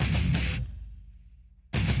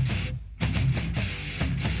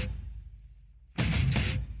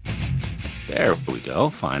There we go.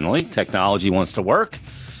 Finally, technology wants to work.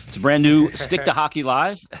 It's a brand new Stick to Hockey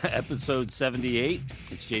Live, episode 78.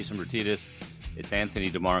 It's Jason Myrtetus. It's Anthony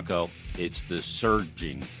DiMarco. It's the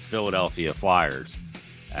surging Philadelphia Flyers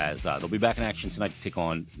as they'll be back in action tonight to take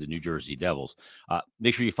on the New Jersey Devils.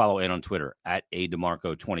 Make sure you follow Ant on Twitter at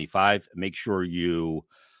 @DiMarco25. Make sure you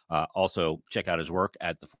also check out his work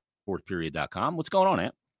at thefourthperiod.com. What's going on,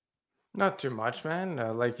 Ant? Not too much, man.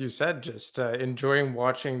 Like you said, just enjoying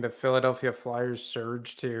watching the Philadelphia Flyers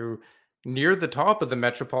surge to near the top of the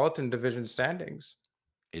Metropolitan Division standings.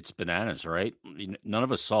 It's bananas, right? None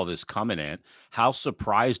of us saw this coming, Ant. How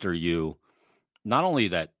surprised are you, not only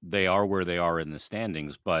that they are where they are in the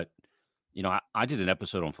standings, but, I did an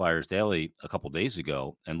episode on Flyers Daily a couple days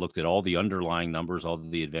ago and looked at all the underlying numbers, all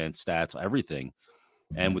the advanced stats, everything.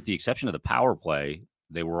 And with the exception of the power play,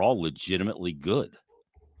 they were all legitimately good.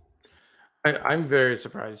 I'm very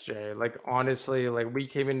surprised, Jay. Like, honestly, we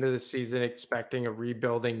came into the season expecting a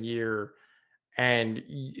rebuilding year, and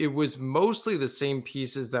it was mostly the same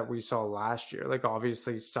pieces that we saw last year. Like,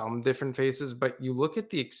 obviously, some different faces, but you look at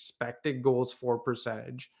the expected goals for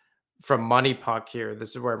percentage from Money Puck here.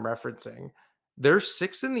 This is where I'm referencing. They're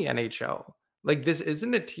sixth in the NHL. Like, this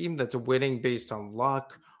isn't a team that's winning based on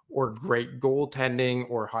luck or great goaltending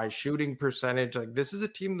or high shooting percentage. Like, this is a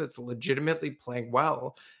team that's legitimately playing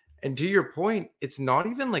well. And to your point, it's not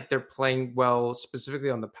even like they're playing well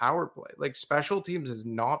specifically on the power play. Like, special teams has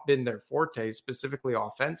not been their forte, specifically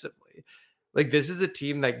offensively. Like, this is a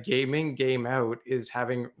team that game in, game out is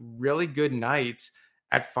having really good nights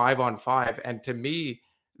at 5-on-5. And to me,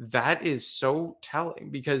 that is so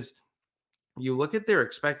telling because you look at their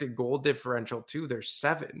expected goal differential too, they're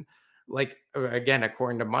 7. Like, again,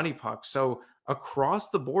 according to Money Puck. So across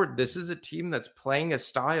the board, this is a team that's playing a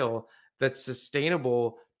style that's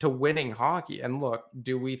sustainable to winning hockey. And look,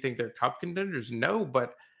 do we think they're cup contenders? No,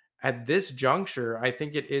 but at this juncture, I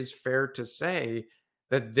think it is fair to say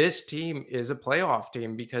that this team is a playoff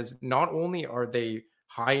team because not only are they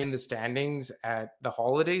high in the standings at the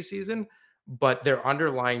holiday season, but their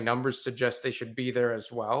underlying numbers suggest they should be there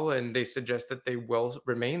as well. And they suggest that they will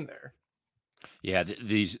remain there. Yeah,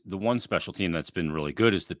 the one special team that's been really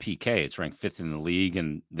good is the PK. It's ranked 5th in the league,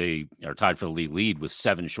 and they are tied for the league lead with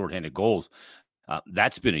 7 shorthanded goals.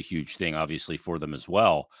 That's been a huge thing, obviously, for them as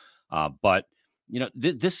well. But,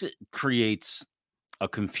 this creates a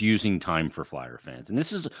confusing time for Flyer fans. And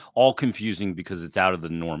this is all confusing because it's out of the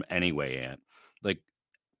norm anyway, Ant. Like,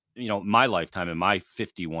 my lifetime, in my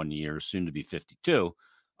 51 years, soon to be 52,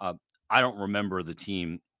 I don't remember the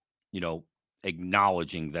team,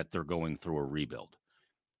 acknowledging that they're going through a rebuild.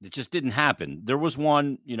 It just didn't happen. There was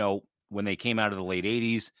one, when they came out of the late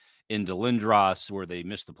 80s into Lindros, where they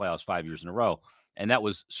missed the playoffs 5 years in a row. And that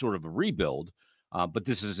was sort of a rebuild. But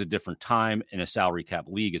this is a different time in a salary cap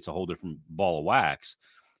league. It's a whole different ball of wax.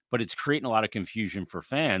 But it's creating a lot of confusion for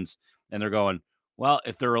fans. And they're going, well,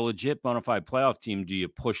 if they're a legit bona fide playoff team, do you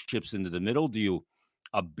push chips into the middle? Do you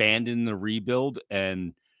abandon the rebuild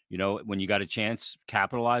and, when you got a chance,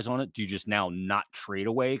 capitalize on it? Do you just now not trade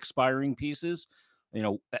away expiring pieces?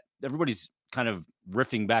 Everybody's kind of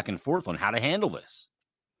riffing back and forth on how to handle this.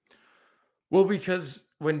 Well, because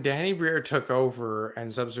when Danny Briere took over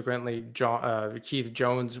and subsequently Keith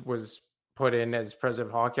Jones was put in as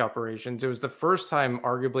president of hockey operations, it was the first time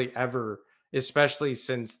arguably ever, especially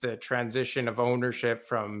since the transition of ownership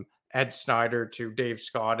from Ed Snyder to Dave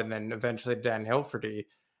Scott and then eventually Dan Hilferty,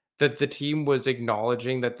 that the team was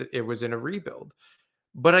acknowledging that it was in a rebuild.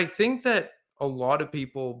 But I think that a lot of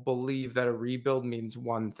people believe that a rebuild means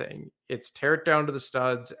one thing. It's tear it down to the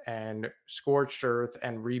studs and scorched earth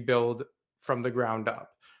and rebuild from the ground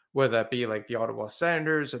up, whether that be like the Ottawa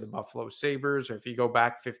Senators or the Buffalo Sabres, or if you go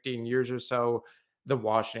back 15 years or so, the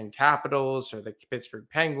Washington Capitals or the Pittsburgh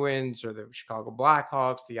Penguins or the Chicago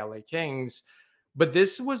Blackhawks, the LA Kings. But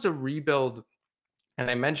this was a rebuild, and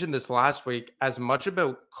I mentioned this last week, as much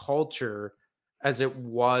about culture as it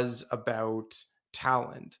was about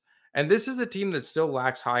talent. And this is a team that still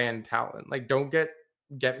lacks high-end talent. Like, don't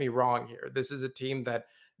get me wrong here. This is a team that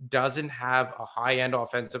doesn't have a high-end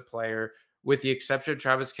offensive player. With the exception of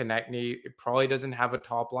Travis Konechny, it probably doesn't have a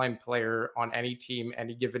top-line player on any team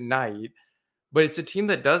any given night. But it's a team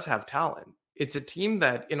that does have talent. It's a team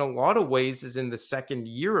that, in a lot of ways, is in the second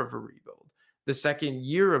year of a rebuild, the second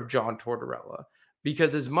year of John Tortorella.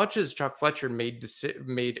 Because as much as Chuck Fletcher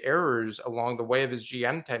made errors along the way of his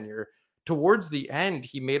GM tenure, towards the end,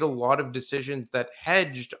 he made a lot of decisions that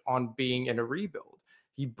hedged on being in a rebuild.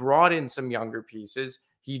 He brought in some younger pieces.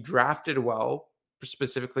 He drafted well,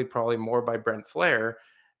 specifically probably more by Brent Flair,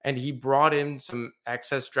 and he brought in some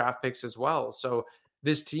excess draft picks as well. So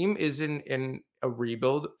this team is in a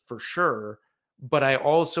rebuild for sure, but I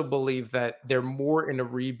also believe that they're more in a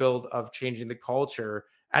rebuild of changing the culture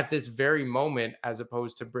at this very moment as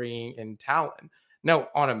opposed to bringing in talent. Now,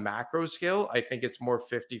 on a macro scale, I think it's more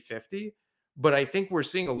 50-50, but I think we're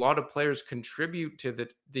seeing a lot of players contribute to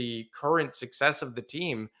the current success of the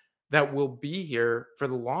team that will be here for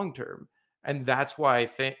the long term. And that's why I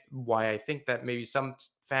think that maybe some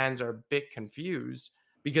fans are a bit confused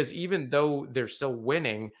because even though they're still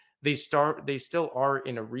winning, they still are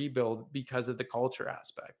in a rebuild because of the culture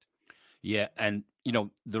aspect. Yeah, and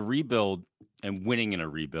the rebuild and winning in a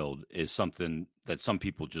rebuild is something that some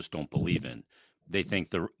people just don't believe in. They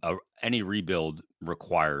think any rebuild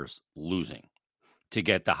requires losing to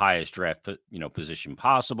get the highest draft position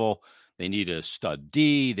possible. They need a stud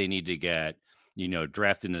D. They need to get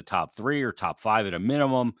drafted in the top 3 or top 5 at a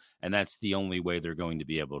minimum, and that's the only way they're going to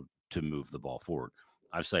be able to move the ball forward.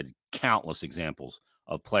 I've cited countless examples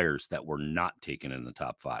of players that were not taken in the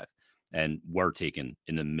top 5 and were taken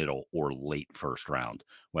in the middle or late first round,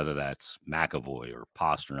 whether that's McAvoy or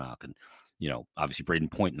Pasternak, and obviously Braden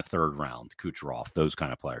Point in the 3rd round, Kucherov, those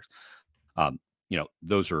kind of players.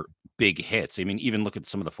 Those are big hits. I mean, even look at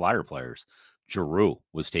some of the Flyer players. Giroux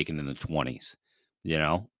was taken in the 20s.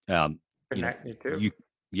 Connect me too.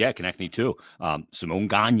 Konechny too. Simone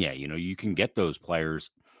Gagne. You can get those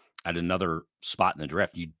players at another spot in the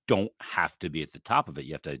draft. You don't have to be at the top of it.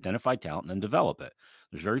 You have to identify talent and then develop it.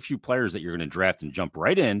 There's very few players that you're going to draft and jump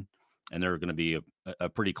right in, and they're going to be a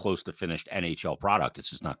pretty close to finished NHL product. It's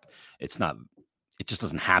just not. It just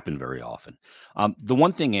doesn't happen very often. The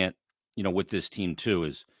one thing, with this team too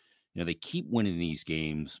is, they keep winning these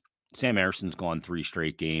games. Sam Erson's gone 3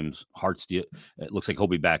 straight games. It looks like he'll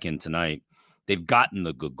be back in tonight. They've gotten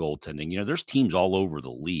the good goaltending. There's teams all over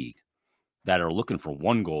the league that are looking for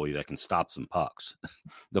one goalie that can stop some pucks.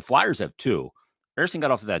 The Flyers have 2. Erson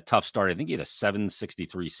got off to that tough start. I think he had a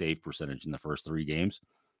 .763 save percentage in the first 3 games.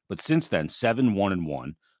 But since then,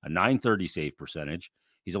 7-1-1, a .930 save percentage.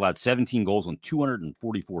 He's allowed 17 goals on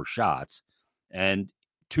 244 shots and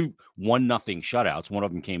 2 1-0 shutouts. One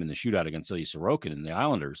of them came in the shootout against Ilya Sorokin and the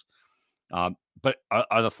Islanders. But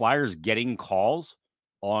are the Flyers getting calls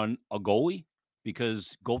on a goalie?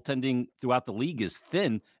 Because goaltending throughout the league is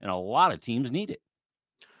thin, and a lot of teams need it.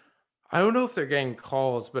 I don't know if they're getting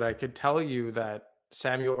calls, but I could tell you that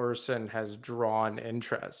Samuel Ersson has drawn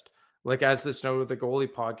interest. Like as the Snow the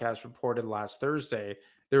Goalie podcast reported last Thursday,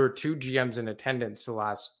 there were 2 GMs in attendance to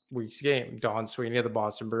last week's game: Don Sweeney of the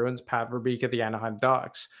Boston Bruins, Pat Verbeek of the Anaheim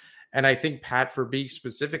Ducks. And I think Pat Verbeek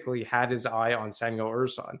specifically had his eye on Samuel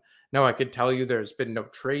Ersson. Now, I could tell you there's been no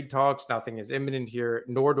trade talks. Nothing is imminent here,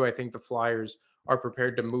 nor do I think the Flyers are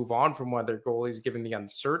prepared to move on from one of their goalies, given the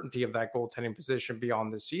uncertainty of that goaltending position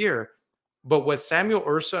beyond this year. But what Samuel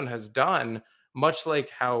Ersson has done, much like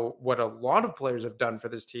what a lot of players have done for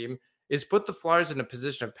this team, is put the Flyers in a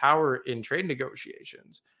position of power in trade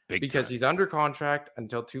negotiations. Because he's under contract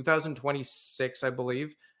until 2026, I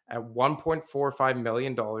believe, at $1.45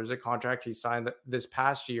 million, a contract he signed this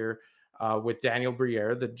past year with Daniel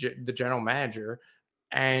Briere, the general manager.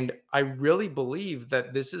 And I really believe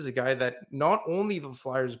that this is a guy that not only the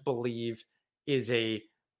Flyers believe is a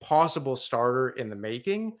possible starter in the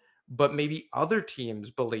making, but maybe other teams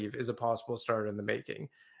believe is a possible starter in the making.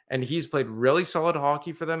 And he's played really solid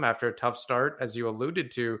hockey for them after a tough start, as you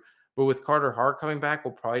alluded to. But with Carter Hart coming back,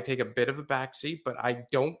 we'll probably take a bit of a backseat. But I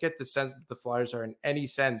don't get the sense that the Flyers are in any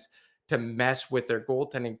sense to mess with their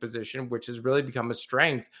goaltending position, which has really become a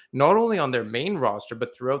strength, not only on their main roster,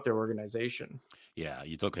 but throughout their organization. Yeah,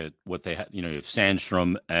 you look at what they have. You have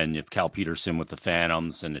Sandstrom and you have Cal Peterson with the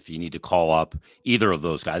Phantoms. And if you need to call up either of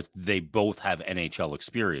those guys, they both have NHL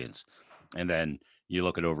experience. And then you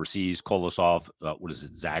look at overseas, Kolosov, what is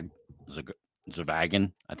it,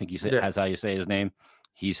 Zavagan, I think that's how you say his name.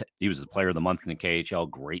 He was the player of the month in the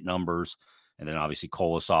KHL, great numbers. And then obviously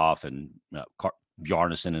Kolosov and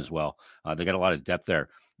Bjarnason as well. They got a lot of depth there.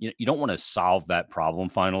 You don't want to solve that problem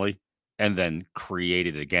finally and then create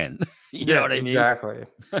it again. you know what I mean? Exactly.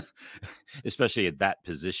 Especially at that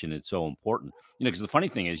position, it's so important. Because the funny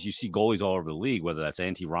thing is you see goalies all over the league, whether that's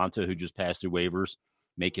Antti Ranta, who just passed through waivers,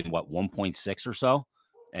 making 1.6 or so,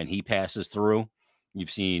 and he passes through.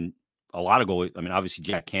 You've seen a lot of goalies. I mean, obviously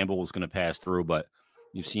Jack Campbell was going to pass through, but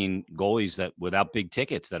you've seen goalies that without big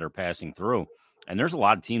tickets that are passing through. And there's a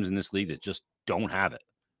lot of teams in this league that just don't have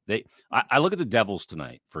it. I look at the Devils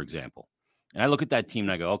tonight, for example, and I look at that team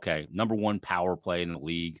and I go, okay, number 1 power play in the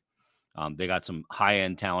league. They got some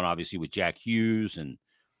high-end talent, obviously, with Jack Hughes and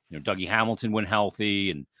Dougie Hamilton when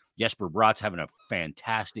healthy, and Jesper Bratt's having a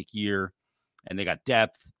fantastic year, and they got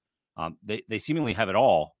depth. They seemingly have it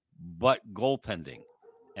all, but goaltending.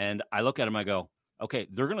 And I look at them, I go, okay,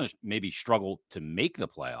 they're going to maybe struggle to make the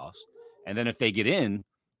playoffs. And then if they get in,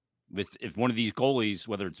 if one of these goalies,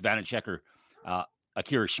 whether it's Vanacek or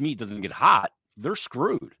Akira Schmid, doesn't get hot, they're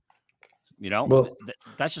screwed. Well,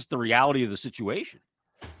 That's just the reality of the situation.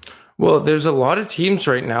 Well, there's a lot of teams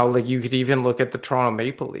right now. Like you could even look at the Toronto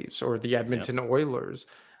Maple Leafs or the Edmonton Oilers.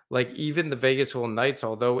 Like even the Vegas Golden Knights,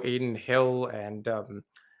 although Aiden Hill and I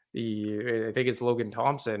think it's Logan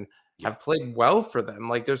Thompson have played well for them.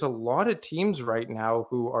 Like there's a lot of teams right now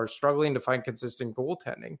who are struggling to find consistent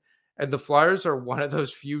goaltending. And the Flyers are one of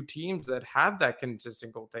those few teams that have that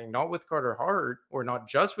consistent goaltending, not with Carter Hart or not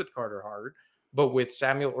just with Carter Hart, but with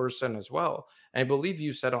Samuel Ersson as well. And I believe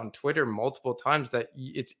you said on Twitter multiple times that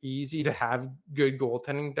it's easy to have good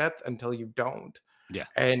goaltending depth until you don't. Yeah.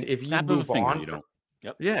 And if you move on, you don't.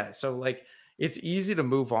 Yeah. So like it's easy to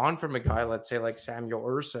move on from a guy, let's say like Samuel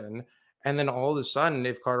Ersson. And then all of a sudden,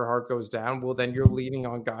 if Carter Hart goes down, well, then you're leaning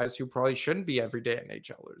on guys who probably shouldn't be everyday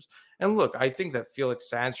NHLers. And look, I think that Felix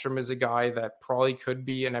Sandstrom is a guy that probably could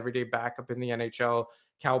be an everyday backup in the NHL.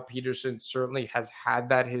 Cal Peterson certainly has had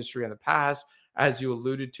that history in the past, as you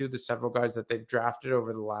alluded to, the several guys that they've drafted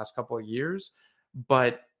over the last couple of years.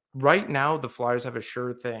 But right now, the Flyers have a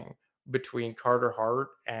sure thing between Carter Hart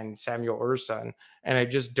and Samuel Ersson. And I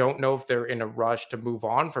just don't know if they're in a rush to move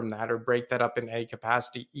on from that or break that up in any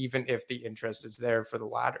capacity, even if the interest is there for the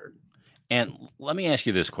latter. And let me ask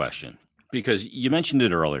you this question, because you mentioned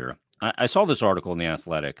it earlier. I saw this article in The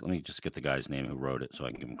Athletic. Let me just get the guy's name who wrote it so I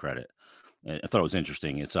can give him credit. I thought it was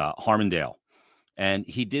interesting. It's Harmondale. And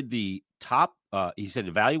he did the top, he said,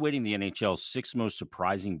 evaluating the NHL's 6 most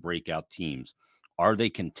surprising breakout teams. Are they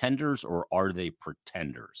contenders or are they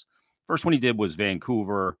pretenders? First one he did was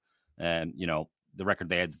Vancouver. And, the record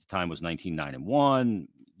they had at the time was 19-9-1,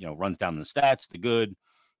 runs down the stats, the good,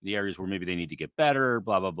 the areas where maybe they need to get better,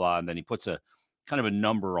 blah, blah, blah. And then he puts a kind of a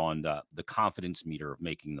number on the confidence meter of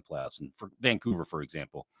making the playoffs. And for Vancouver, for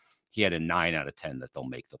example, he had a 9 out of 10 that they'll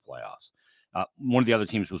make the playoffs. One of the other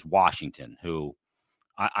teams was Washington, who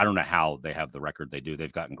I don't know how they have the record they do.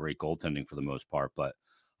 They've gotten great goaltending for the most part, but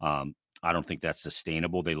I don't think that's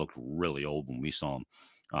sustainable. They looked really old when we saw him.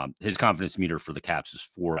 His confidence meter for the Caps is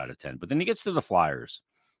 4 out of 10. But then he gets to the Flyers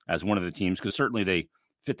as one of the teams, because certainly they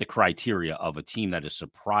fit the criteria of a team that is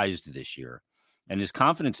surprised this year. And his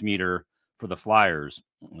confidence meter for the Flyers,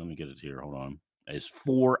 let me get it here, hold on, is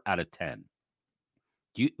 4 out of 10.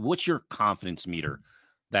 What's your confidence meter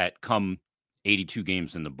that come 82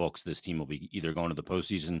 games in the books, this team will be either going to the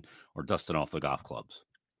postseason or dusting off the golf clubs?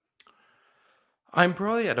 I'm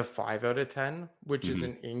probably at a 5 out of 10, which is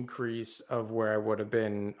an increase of where I would have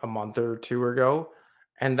been a month or two ago.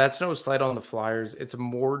 And that's no slight on the Flyers. It's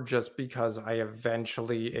more just because I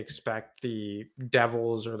eventually expect the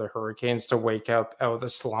Devils or the Hurricanes to wake up out of the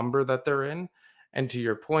slumber that they're in. And to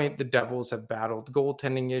your point, the Devils have battled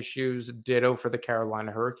goaltending issues, ditto for the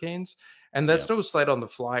Carolina Hurricanes. And that's no slight on the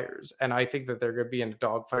Flyers. And I think that they're going to be in a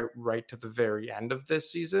dogfight right to the very end of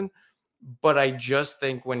this season. But I just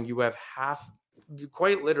think when you have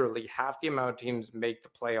quite literally half the amount of teams make the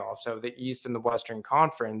playoffs out of the East and the Western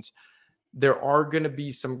Conference, there are going to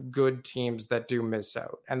be some good teams that do miss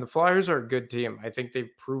out. And the Flyers are a good team. I think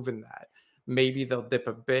they've proven that. Maybe they'll dip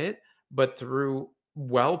a bit, but through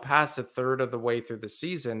well past a third of the way through the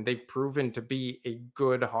season, they've proven to be a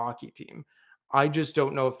good hockey team. I just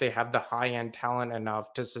don't know if they have the high-end talent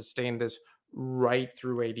enough to sustain this right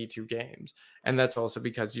through 82 games. And that's also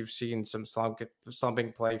because you've seen some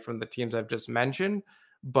slumping play from the teams I've just mentioned.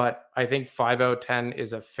 But I think 5 out of 10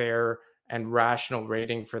 is a fair and rational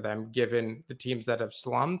rating for them, given the teams that have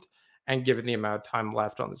slumped and given the amount of time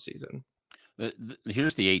left on the season.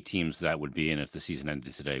 Here's the 8 teams that would be in if the season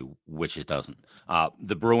ended today, which it doesn't.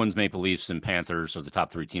 The Bruins, Maple Leafs, and Panthers are the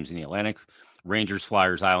top 3 teams in the Atlantic. Rangers,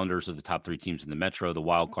 Flyers, Islanders are the top 3 teams in the Metro. The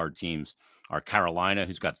wild card teams are Carolina,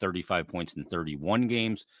 who's got 35 points in 31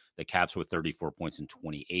 games. The Caps with 34 points in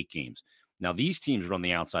 28 games. Now, these teams are on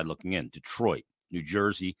the outside looking in. Detroit, New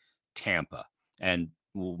Jersey, Tampa, and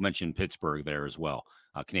we'll mention Pittsburgh there as well.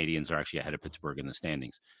 Canadians are actually ahead of Pittsburgh in the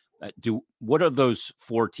standings. What are those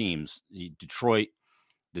 4 teams, Detroit,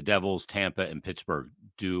 the Devils, Tampa, and Pittsburgh,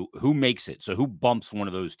 who makes it? So who bumps one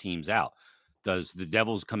of those teams out? Does the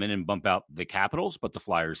Devils come in and bump out the Capitals, but the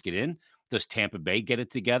Flyers get in? Does Tampa Bay get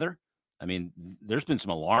it together? I mean, there's been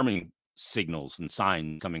some alarming signals and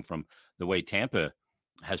signs coming from the way Tampa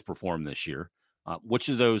has performed this year. Which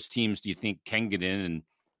of those teams do you think can get in, and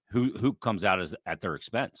who comes out at their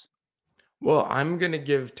expense? Well, I'm going to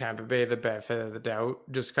give Tampa Bay the benefit of the doubt.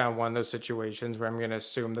 Just kind of one of those situations where I'm going to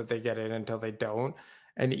assume that they get in until they don't.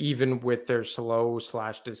 And even with their slow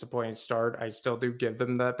 / disappointing start, I still do give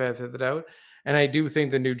them that benefit of the doubt. And I do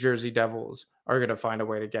think the New Jersey Devils are going to find a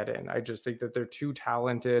way to get in. I just think that they're too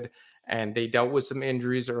talented, and they dealt with some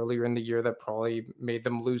injuries earlier in the year that probably made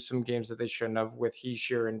them lose some games that they shouldn't have, with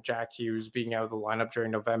Heischer and Jack Hughes being out of the lineup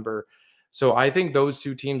during November. So I think those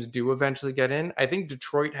two teams do eventually get in. I think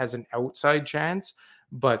Detroit has an outside chance,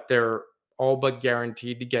 but they're all but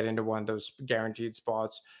guaranteed to get into one of those guaranteed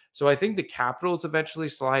spots. So I think the Capitals eventually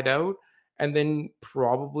slide out, and then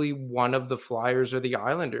probably one of the Flyers or the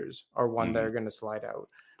Islanders are one that are going to slide out.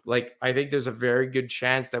 Like, I think there's a very good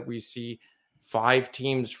chance that we see 5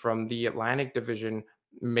 teams from the Atlantic Division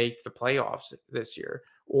make the playoffs this year,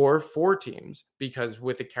 or 4 teams, because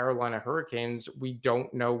with the Carolina Hurricanes, we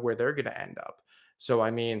don't know where they're going to end up. So, I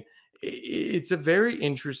mean, it's a very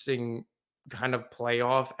interesting kind of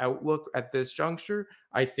playoff outlook at this juncture.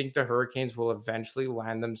 I think the Hurricanes will eventually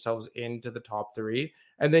land themselves into the top 3.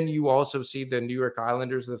 And then you also see the New York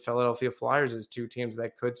Islanders and the Philadelphia Flyers as 2 teams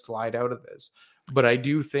that could slide out of this. But I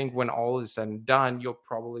do think when all is said and done, you'll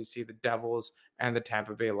probably see the Devils and the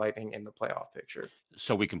Tampa Bay Lightning in the playoff picture.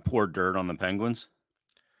 So we can pour dirt on the Penguins?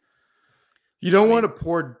 You don't want to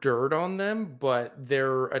pour dirt on them, but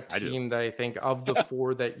they're a team that I think of the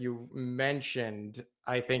 4 that you mentioned,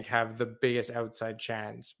 I think have the biggest outside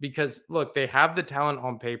chance. Because, look, they have the talent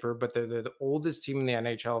on paper, but they're the oldest team in the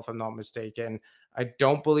NHL, if I'm not mistaken. I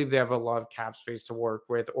don't believe they have a lot of cap space to work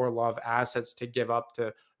with or a lot of assets to give up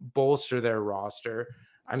to bolster their roster.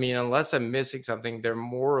 I mean, unless I'm missing something, they're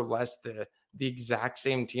more or less the exact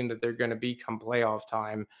same team that they're going to be come playoff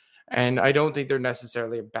time. And I don't think they're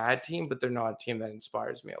necessarily a bad team, but they're not a team that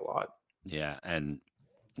inspires me a lot. Yeah. And,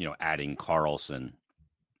 adding Carlson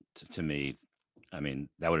to me, I mean,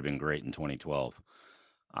 that would have been great in 2012.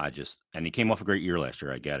 And he came off a great year last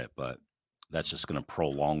year. I get it, but that's just going to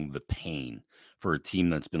prolong the pain for a team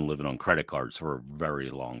that's been living on credit cards for a very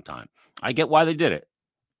long time. I get why they did it.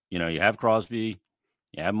 You have Crosby,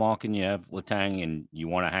 you have Malkin, you have Letang, and you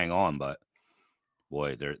want to hang on, but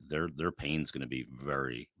boy, their pain's going to be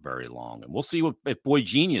very, very long. And we'll see if Boy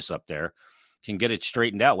Genius up there can get it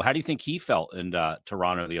straightened out. Well, how do you think he felt in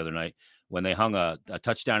Toronto the other night when they hung a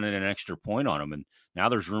touchdown and an extra point on him? And now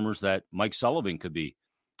there's rumors that Mike Sullivan could be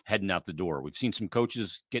heading out the door. We've seen some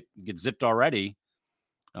coaches get zipped already.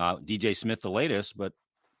 DJ Smith, the latest, but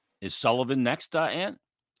is Sullivan next, Ant?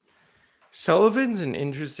 Sullivan's an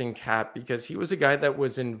interesting cat because he was a guy that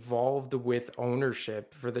was involved with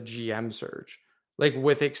ownership for the GM search. Like,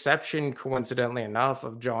 with exception, coincidentally enough,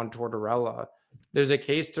 of John Tortorella, there's a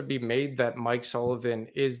case to be made that Mike Sullivan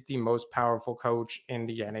is the most powerful coach in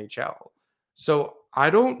the NHL. So I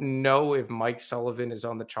don't know if Mike Sullivan is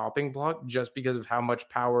on the chopping block just because of how much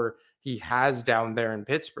power he has down there in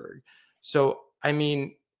Pittsburgh. So, I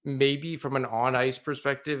mean, maybe from an on-ice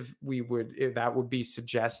perspective, that would be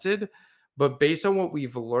suggested. But based on what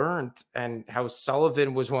we've learned and how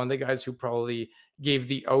Sullivan was one of the guys who probably gave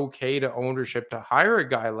the okay to ownership to hire a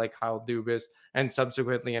guy like Kyle Dubas and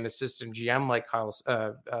subsequently an assistant GM like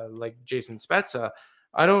like Jason Spezza,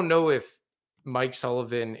 I don't know if Mike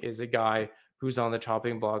Sullivan is a guy who's on the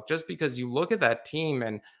chopping block, just because you look at that team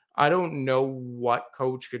and I don't know what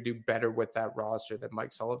coach could do better with that roster that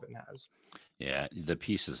Mike Sullivan has. Yeah, the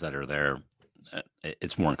pieces that are there,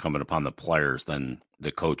 it's more incumbent upon the players than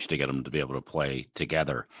the coach to get them to be able to play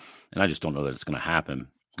together. And I just don't know that it's going to happen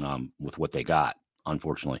with what they got,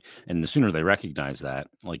 unfortunately. And the sooner they recognize that,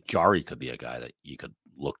 like Jari could be a guy that you could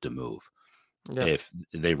look to move if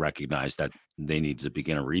they recognize that they need to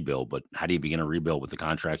begin a rebuild. But how do you begin a rebuild with the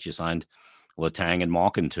contracts you signed Letang and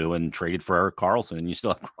Malkin to and traded for Erik Karlsson, and you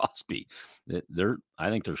still have Crosby? I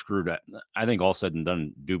think they're screwed. I think all said and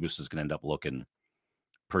done, Dubas is going to end up looking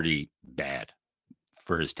pretty bad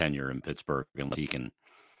for his tenure in Pittsburgh unless he can,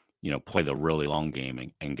 play the really long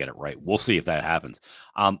game and get it right. We'll see if that happens.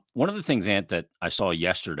 One of the things, Ant, that I saw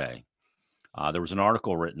yesterday, there was an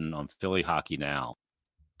article written on Philly Hockey Now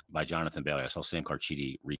by Jonathan Bailey. I saw Sam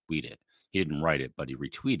Carchidi retweet it. He didn't write it, but he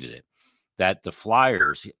retweeted it. That the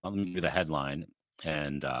Flyers, let me give you the headline,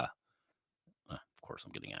 and of course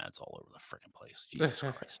I'm getting ads all over the freaking place. Jesus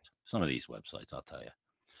Christ. Some of these websites, I'll tell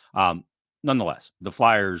you. Nonetheless, the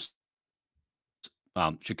Flyers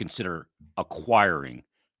should consider acquiring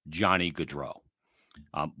Johnny Gaudreau.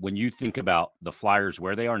 When you think about the Flyers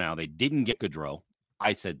where they are now, they didn't get Gaudreau.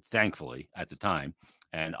 I said thankfully at the time,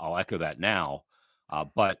 and I'll echo that now.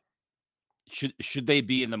 But should they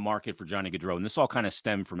be in the market for Johnny Gaudreau? And this all kind of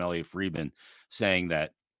stemmed from Elliot Friedman saying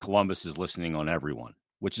that Columbus is listening on everyone,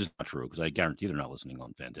 which is not true because I guarantee they're not listening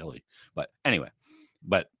on Fantilli. But anyway,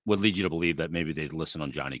 would lead you to believe that maybe they'd listen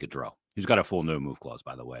on Johnny Gaudreau. He's got a full no move clause,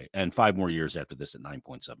 by the way, and 5 more years after this at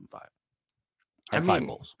 9.75 I and 5 mean,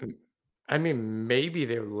 goals. maybe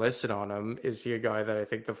they listed on him. Is he a guy that I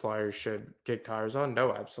think the Flyers should kick tires on?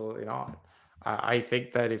 No, absolutely not. I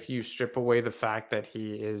think that if you strip away the fact that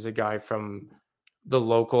he is a guy from the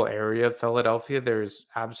local area of Philadelphia, there's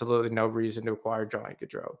absolutely no reason to acquire Johnny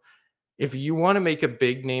Gaudreau. If you want to make a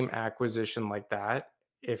big name acquisition like that,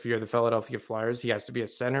 if you're the Philadelphia Flyers, he has to be a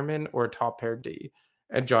centerman or a top pair D.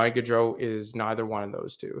 And Johnny Gaudreau is neither one of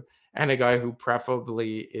those two. And a guy who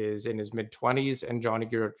preferably is in his mid 20s, and Johnny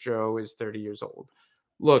Gaudreau is 30 years old.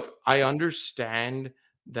 Look, I understand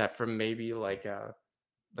that from maybe like a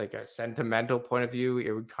sentimental point of view,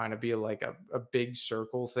 it would kind of be like a big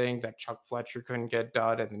circle thing that Chuck Fletcher couldn't get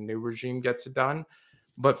done and the new regime gets it done.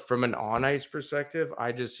 But from an on ice perspective,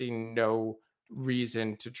 I just see no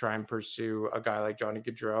reason to try and pursue a guy like Johnny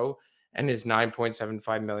Gaudreau and his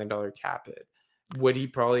 $9.75 million cap hit. Would he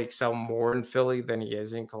probably excel more in Philly than he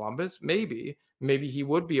is in Columbus? Maybe. Maybe he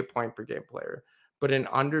would be a point per game player. But an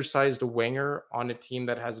undersized winger on a team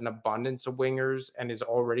that has an abundance of wingers and is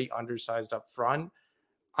already undersized up front,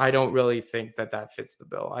 I don't really think that fits the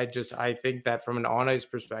bill. I think that from an on ice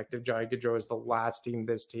perspective, Johnny Gaudreau is the last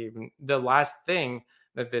thing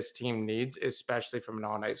that this team needs, especially from an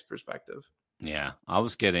on ice perspective. Yeah, I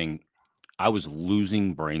was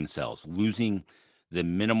losing brain cells, losing the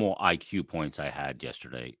minimal IQ points I had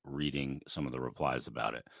yesterday reading some of the replies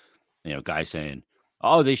about it. You know, guys saying,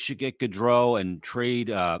 oh, they should get Gaudreau and trade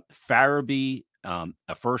Farabee,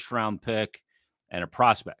 a first-round pick, and a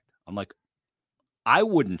prospect. I'm like, I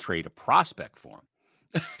wouldn't trade a prospect for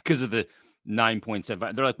him because of the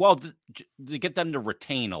 9.75. They're like, well, to get them to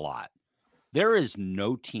retain a lot. There is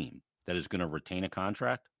no team that is going to retain a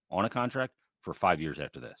contract for 5 years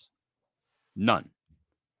after this. None.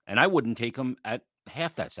 And I wouldn't take him at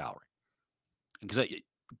half that salary. Because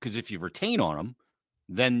if you retain on him,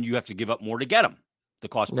 then you have to give up more to get him. The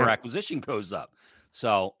cost per acquisition goes up.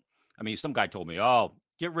 So, I mean, some guy told me, oh,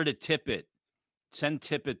 get rid of Tippett. Send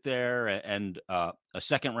Tippett there and a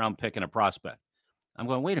second-round pick and a prospect. I'm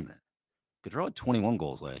going, wait a minute. Gaudreau had 21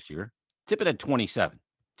 goals last year. Tippett had 27.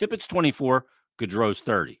 Tippett's 24. Gaudreau's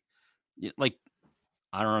 30. Like,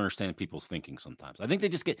 I don't understand people's thinking sometimes. I think they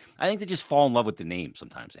just fall in love with the name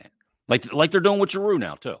sometimes, Ant. Like they're doing with Giroux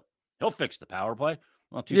now, too. He'll fix the power play.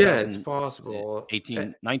 Well, yeah, it's possible.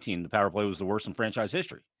 19, the power play was the worst in franchise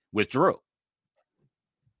history with Giroux.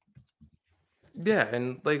 Yeah,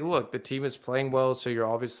 and like, look, the team is playing well, so you're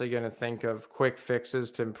obviously going to think of quick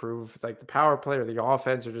fixes to improve like the power play or the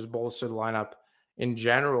offense or just bolster the lineup in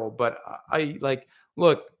general. But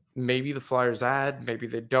look, maybe the Flyers add, maybe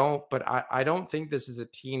they don't, but I don't think this is a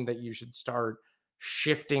team that you should start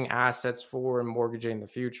shifting assets for and mortgaging the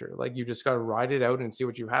future. Like, you just got to ride it out and see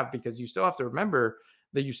what you have, because you still have to remember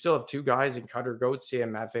that you still have two guys in Cutter Gauthier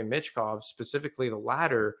and Matvei Michkov, specifically the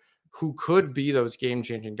latter, who could be those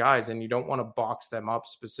game-changing guys, and you don't want to box them up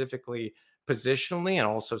specifically positionally and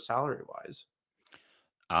also salary-wise.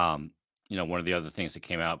 One of the other things that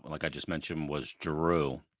came out, like I just mentioned, was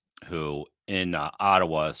Giroux, who in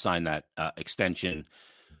Ottawa signed that extension,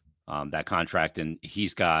 that contract, and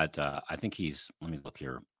he's got, I think let me look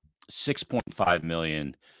here, $6.5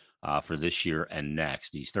 million for this year and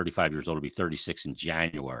next. He's 35 years old. He'll be 36 in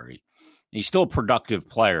January. And he's still a productive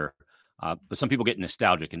player. But some people get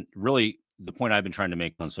nostalgic. And really, the point I've been trying to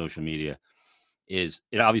make on social media is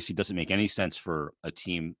it obviously doesn't make any sense for a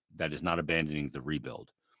team that is not abandoning the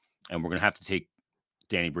rebuild. And we're going to have to take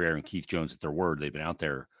Danny Briere and Keith Jones at their word. They've been out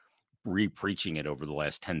there re-preaching it over the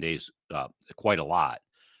last 10 days quite a lot.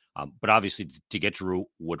 But obviously, to get Giroux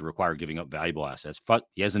would require giving up valuable assets. But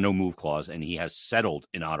he has a no-move clause, and he has settled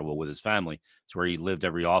in Ottawa with his family. It's where he lived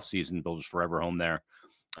every offseason, built his forever home there.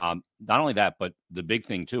 Not only that, but the big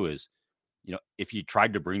thing, too, is if you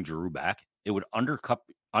tried to bring Giroux back, it would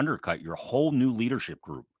undercut your whole new leadership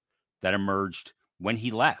group that emerged when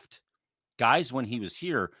he left. Guys, when he was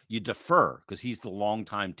here, you defer because he's the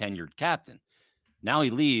longtime tenured captain. Now he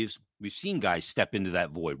leaves. We've seen guys step into that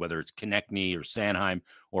void, whether it's Konechny or Sanheim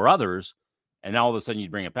or others, and now all of a sudden you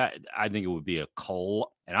bring it back. I think it would be and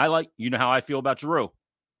how I feel about Giroux.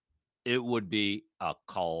 It would be a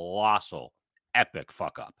colossal, epic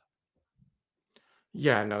fuck up.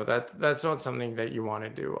 Yeah, no, that's not something that you want to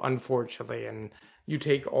do, unfortunately. And you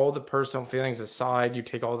take all the personal feelings aside, you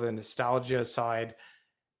take all the nostalgia aside,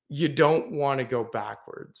 you don't want to go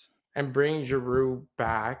backwards. And bringing Giroux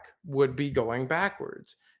back would be going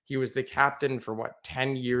backwards. He was the captain for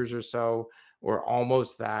 10 years or so, or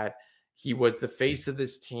almost that. He was the face of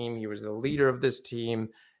this team. He was the leader of this team.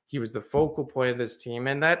 He was the focal point of this team.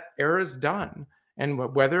 And that era's done. And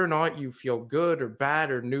whether or not you feel good or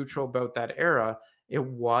bad or neutral about that era, it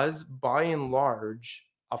was by and large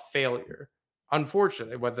a failure.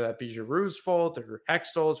 Unfortunately, whether that be Giroux's fault or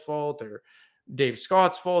Hextall's fault or Dave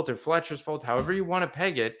Scott's fault or Fletcher's fault, however you want to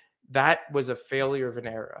peg it, that was a failure of an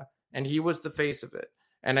era. And he was the face of it.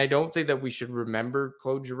 And I don't think that we should remember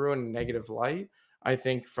Claude Giroux in a negative light. I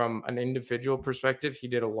think from an individual perspective, he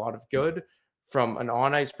did a lot of good. From an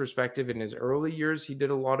on-ice perspective, in his early years, he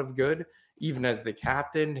did a lot of good. Even as the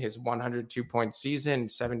captain, his 102-point season,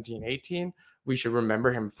 17-18, we should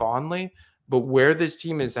remember him fondly. But where this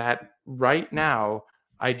team is at right now,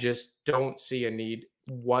 I just don't see a need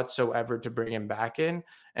whatsoever to bring him back in.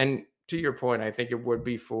 And to your point, I think it would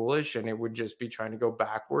be foolish, and it would just be trying to go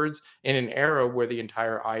backwards in an era where the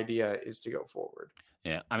entire idea is to go forward.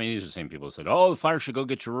 Yeah, I mean, these are the same people who said, "Oh, the Flyers should go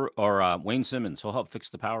get Giroux or Wayne Simmons. He'll help fix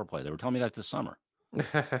the power play." They were telling me that this summer.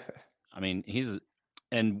 I mean,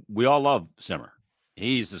 and we all love Simmer.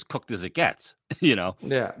 He's as cooked as it gets.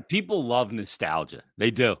 Yeah, People love nostalgia. They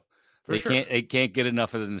do. for sure. They can't get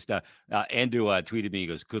enough of the nostalgia. Andrew tweeted me. He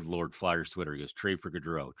goes, "Good Lord, Flyers Twitter." He goes, "Trade for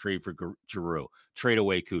Gaudreau, trade for Giroux, trade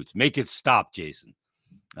away Coots. Make it stop, Jason."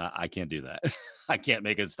 I can't do that. I can't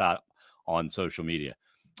make it stop on social media.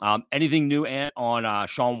 Anything new on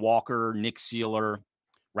Sean Walker, Nick Seeler,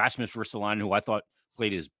 Rasmus Ristolainen, who I thought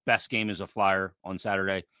played his best game as a Flyer on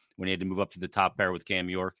Saturday when he had to move up to the top pair with Cam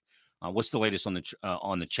York? What's the latest on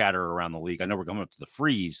the chatter around the league? I know we're coming up to the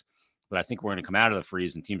freeze, but I think we're going to come out of the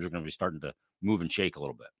freeze and teams are going to be starting to move and shake a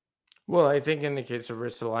little bit. Well, I think in the case of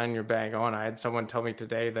Ristolainen, you're bang on. I had someone tell me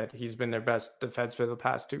today that he's been their best defenseman the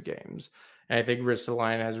past 2 games. And I think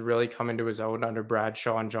Ristolainen has really come into his own under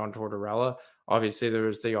Bradshaw and John Tortorella. Obviously, there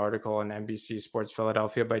was the article on NBC Sports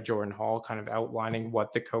Philadelphia by Jordan Hall kind of outlining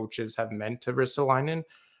what the coaches have meant to Ristolainen.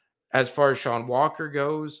 As far as Sean Walker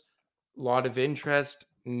goes, a lot of interest,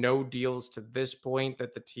 no deals to this point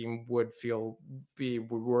that the team would feel be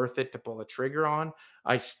worth it to pull the trigger on.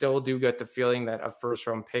 I still do get the feeling that a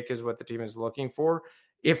first-round pick is what the team is looking for.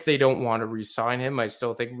 If they don't want to re-sign him, I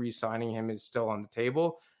still think re-signing him is still on the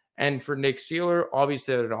table. And for Nick Seeler,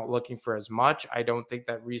 obviously they're not looking for as much. I don't think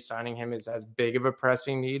that re-signing him is as big of a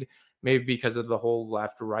pressing need, maybe because of the whole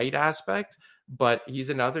left-right aspect. But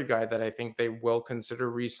he's another guy that I think they will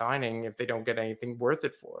consider re-signing if they don't get anything worth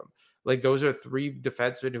it for him. Like, those are 3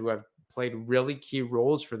 defensemen who have played really key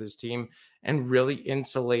roles for this team and really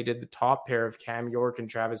insulated the top pair of Cam York and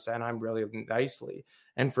Travis Sanheim really nicely.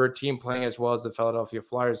 And for a team playing as well as the Philadelphia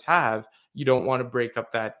Flyers have, you don't want to break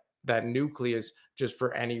up that nucleus just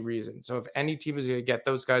for any reason. So if any team is going to get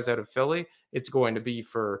those guys out of Philly, it's going to be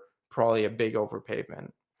for probably a big overpayment.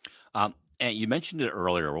 And you mentioned it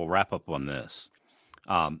earlier. We'll wrap up on this,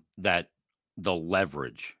 that the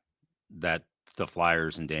leverage that the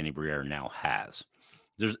Flyers and Danny Briere now has.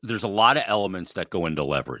 There's a lot of elements that go into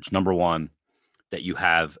leverage. Number one, that you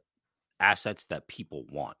have assets that people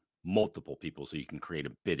want, multiple people, so you can create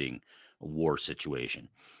a bidding war situation.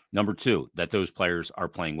 Number two, that those players are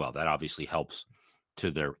playing well. That obviously helps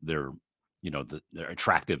to their their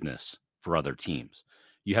attractiveness for other teams.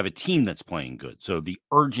 You have a team that's playing good, so the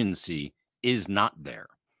urgency is not there.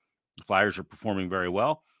 The Flyers are performing very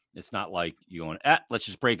well. It's not like you going, let's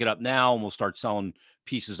just break it up now and we'll start selling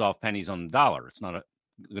pieces off pennies on the dollar. It's not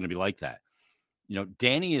going to be like that.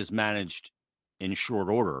 Danny has managed in short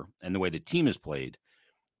order, and the way the team has played,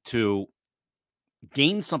 to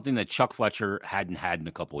gain something that Chuck Fletcher hadn't had in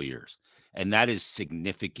a couple of years, and that is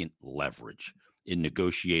significant leverage in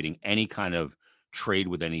negotiating any kind of trade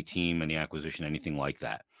with any team, any acquisition, anything like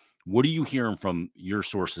that. What are you hearing from your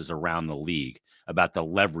sources around the league about the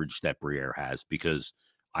leverage that Briere has? Because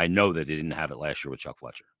I know that they didn't have it last year with Chuck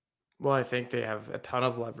Fletcher. Well, I think they have a ton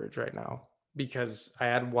of leverage right now, because I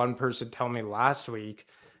had one person tell me last week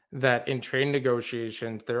that in trade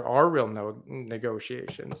negotiations, there are real no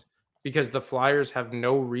negotiations, because the Flyers have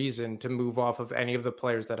no reason to move off of any of the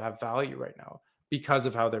players that have value right now because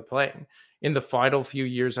of how they're playing. In the final few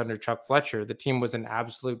years under Chuck Fletcher, the team was an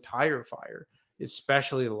absolute tire fire,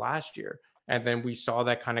 especially last year. And then we saw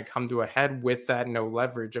that kind of come to a head with that no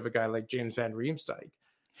leverage of a guy like James Van Riemsdyk.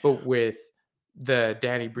 But with the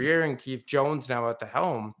Danny Briere and Keith Jones now at the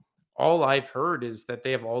helm, all I've heard is that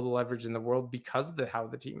they have all the leverage in the world because of how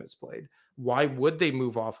the team has played. Why would they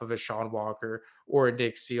move off of a Sean Walker or a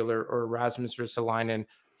Nick Seeler or a Rasmus Ristolainen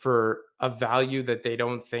for a value that they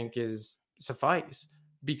don't think is suffice?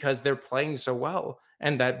 Because they're playing so well,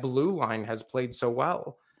 and that blue line has played so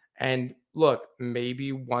well. And look,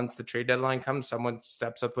 maybe once the trade deadline comes, someone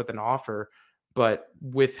steps up with an offer. But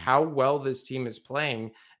with how well this team is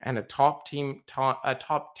playing, and a top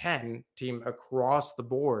 10 team across the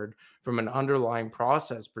board from an underlying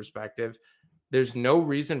process perspective, there's no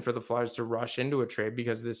reason for the Flyers to rush into a trade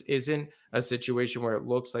because this isn't a situation where it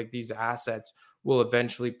looks like these assets will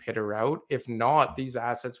eventually peter out. If not, these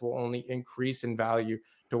assets will only increase in value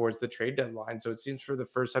towards the trade deadline. So it seems for the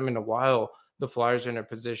first time in a while, the Flyers are in a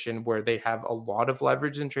position where they have a lot of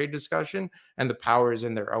leverage in trade discussion and the power is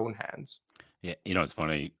in their own hands. Yeah, it's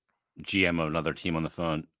funny. GM of another team on the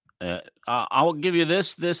phone. I'll give you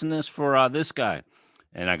this, and this for this guy.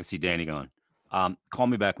 And I can see Danny going, call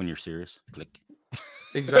me back when you're serious. Click.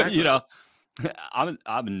 Exactly.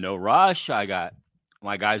 I'm in no rush.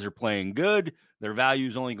 My guys are playing good. Their value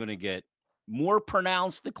is only going to get more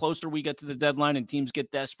pronounced the closer we get to the deadline and teams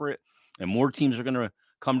get desperate, and more teams are going to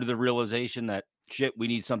come to the realization that shit, we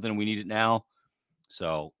need something and we need it now.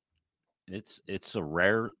 So it's a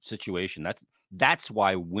rare situation. That's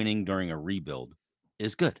why winning during a rebuild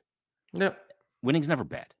is good. No, winning's never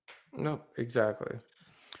bad. No, exactly.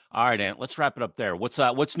 All right, Ant, let's wrap it up there. What's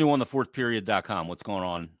new on the fourthperiod.com? What's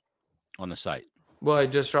going on the site? Well, I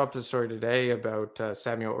just dropped a story today about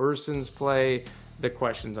Samuel Erson's play, the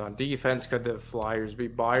questions on defense. Could the Flyers be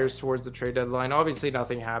buyers towards the trade deadline? Obviously,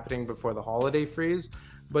 nothing happening before the holiday freeze,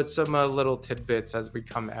 but some little tidbits as we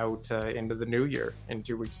come out into the new year in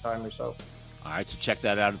 2 weeks' time or so. All right, so check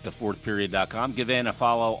that out at thefourthperiod.com. Give Ann a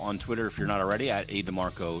follow on Twitter if you're not already at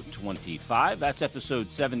DiMarco25. That's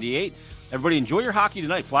episode 78. Everybody enjoy your hockey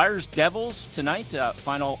tonight. Flyers, Devils tonight.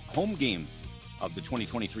 Final home game of the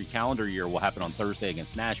 2023 calendar year will happen on Thursday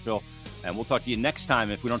against Nashville. And we'll talk to you next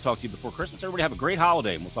time if we don't talk to you before Christmas. Everybody have a great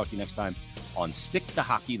holiday, and we'll talk to you next time on Stick to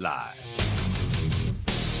Hockey Live.